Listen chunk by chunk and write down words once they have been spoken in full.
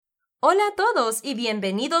Hola a todos y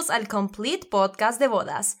bienvenidos al Complete Podcast de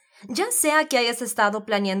bodas. Ya sea que hayas estado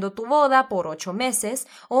planeando tu boda por 8 meses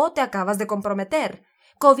o te acabas de comprometer,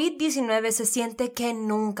 COVID-19 se siente que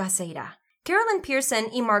nunca se irá. Carolyn Pearson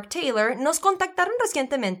y Mark Taylor nos contactaron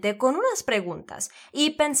recientemente con unas preguntas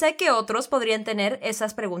y pensé que otros podrían tener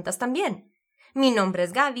esas preguntas también. Mi nombre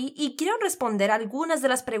es Gaby y quiero responder algunas de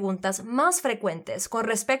las preguntas más frecuentes con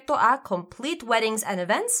respecto a Complete Weddings and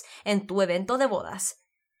Events en tu evento de bodas.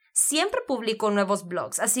 Siempre publico nuevos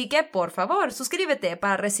blogs, así que por favor suscríbete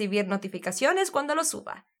para recibir notificaciones cuando los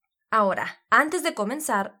suba. Ahora, antes de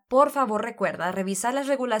comenzar, por favor recuerda revisar las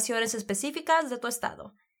regulaciones específicas de tu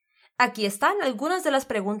estado. Aquí están algunas de las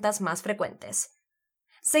preguntas más frecuentes.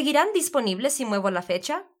 ¿Seguirán disponibles si muevo la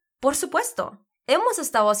fecha? Por supuesto. Hemos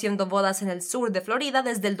estado haciendo bodas en el sur de Florida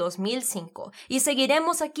desde el 2005 y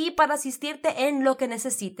seguiremos aquí para asistirte en lo que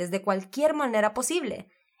necesites de cualquier manera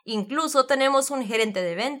posible. Incluso tenemos un gerente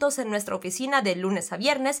de eventos en nuestra oficina de lunes a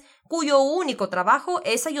viernes, cuyo único trabajo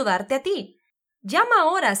es ayudarte a ti. Llama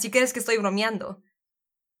ahora si crees que estoy bromeando.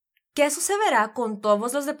 ¿Qué sucederá con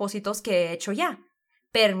todos los depósitos que he hecho ya?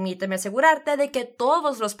 Permíteme asegurarte de que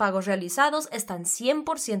todos los pagos realizados están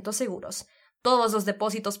 100% seguros. Todos los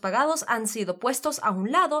depósitos pagados han sido puestos a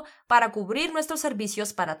un lado para cubrir nuestros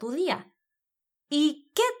servicios para tu día.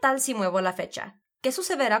 ¿Y qué tal si muevo la fecha? ¿Qué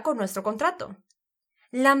sucederá con nuestro contrato?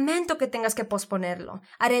 Lamento que tengas que posponerlo.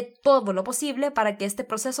 Haré todo lo posible para que este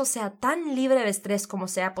proceso sea tan libre de estrés como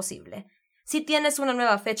sea posible. Si tienes una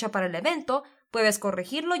nueva fecha para el evento, puedes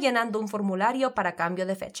corregirlo llenando un formulario para cambio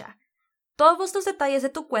de fecha. Todos los detalles de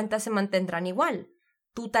tu cuenta se mantendrán igual.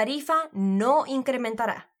 Tu tarifa no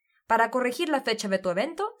incrementará. Para corregir la fecha de tu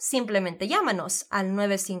evento, simplemente llámanos al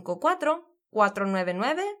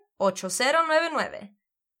 954-499-8099.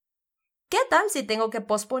 ¿Qué tal si tengo que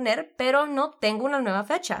posponer, pero no tengo una nueva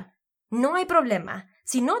fecha? No hay problema.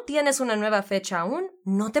 Si no tienes una nueva fecha aún,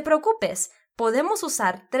 no te preocupes. Podemos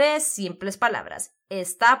usar 3 simples palabras.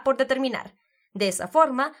 Está por determinar. De esa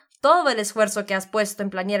forma, todo el esfuerzo que has puesto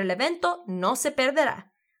en planear el evento no se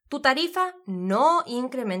perderá. Tu tarifa no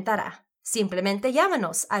incrementará. Simplemente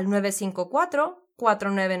llámanos al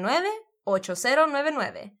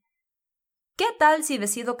 954-499-8099. ¿Qué tal si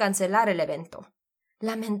decido cancelar el evento?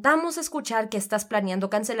 Lamentamos escuchar que estás planeando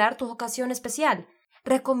cancelar tu ocasión especial.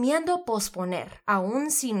 Recomiendo posponer, aún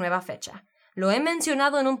sin nueva fecha. Lo he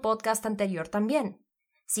mencionado en un podcast anterior también.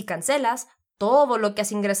 Si cancelas, todo lo que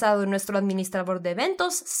has ingresado en nuestro administrador de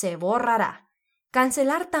eventos se borrará.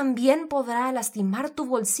 Cancelar también podrá lastimar tu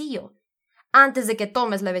bolsillo. Antes de que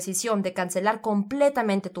tomes la decisión de cancelar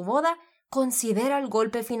completamente tu boda, considera el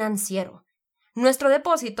golpe financiero. Nuestro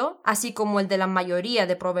depósito, así como el de la mayoría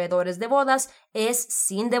de proveedores de bodas, es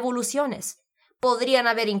sin devoluciones. Podrían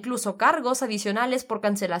haber incluso cargos adicionales por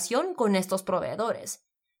cancelación con estos proveedores.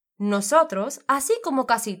 Nosotros, así como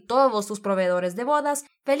casi todos tus proveedores de bodas,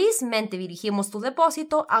 felizmente dirigimos tu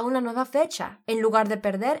depósito a una nueva fecha, en lugar de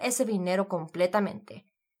perder ese dinero completamente.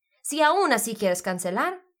 Si aún así quieres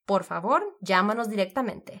cancelar, por favor, llámanos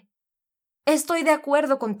directamente. Estoy de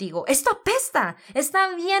acuerdo contigo. ¡Esto apesta!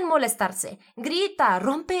 Está bien molestarse. Grita,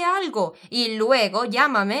 rompe algo y luego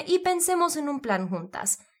llámame y pensemos en un plan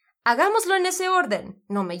juntas. Hagámoslo en ese orden.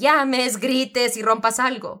 No me llames, grites y rompas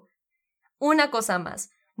algo. Una cosa más.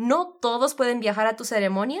 ¿No todos pueden viajar a tu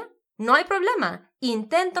ceremonia? No hay problema.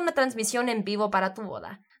 Intenta una transmisión en vivo para tu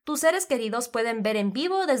boda. Tus seres queridos pueden ver en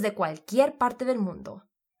vivo desde cualquier parte del mundo.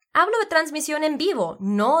 Hablo de transmisión en vivo,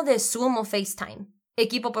 no de Zoom o FaceTime.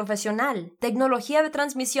 Equipo profesional, tecnología de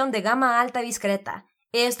transmisión de gama alta discreta.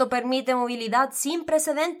 Esto permite movilidad sin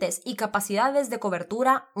precedentes y capacidades de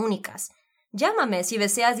cobertura únicas. Llámame si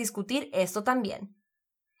deseas discutir esto también.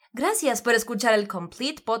 Gracias por escuchar el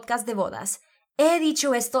Complete Podcast de bodas. He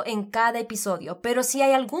dicho esto en cada episodio, pero si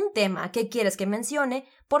hay algún tema que quieres que mencione,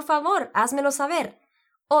 por favor, házmelo saber.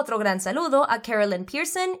 Otro gran saludo a Carolyn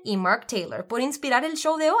Pearson y Mark Taylor por inspirar el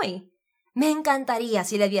show de hoy. Me encantaría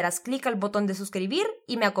si le dieras clic al botón de suscribir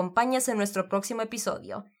y me acompañas en nuestro próximo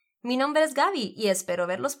episodio. Mi nombre es Gaby y espero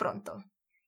verlos pronto.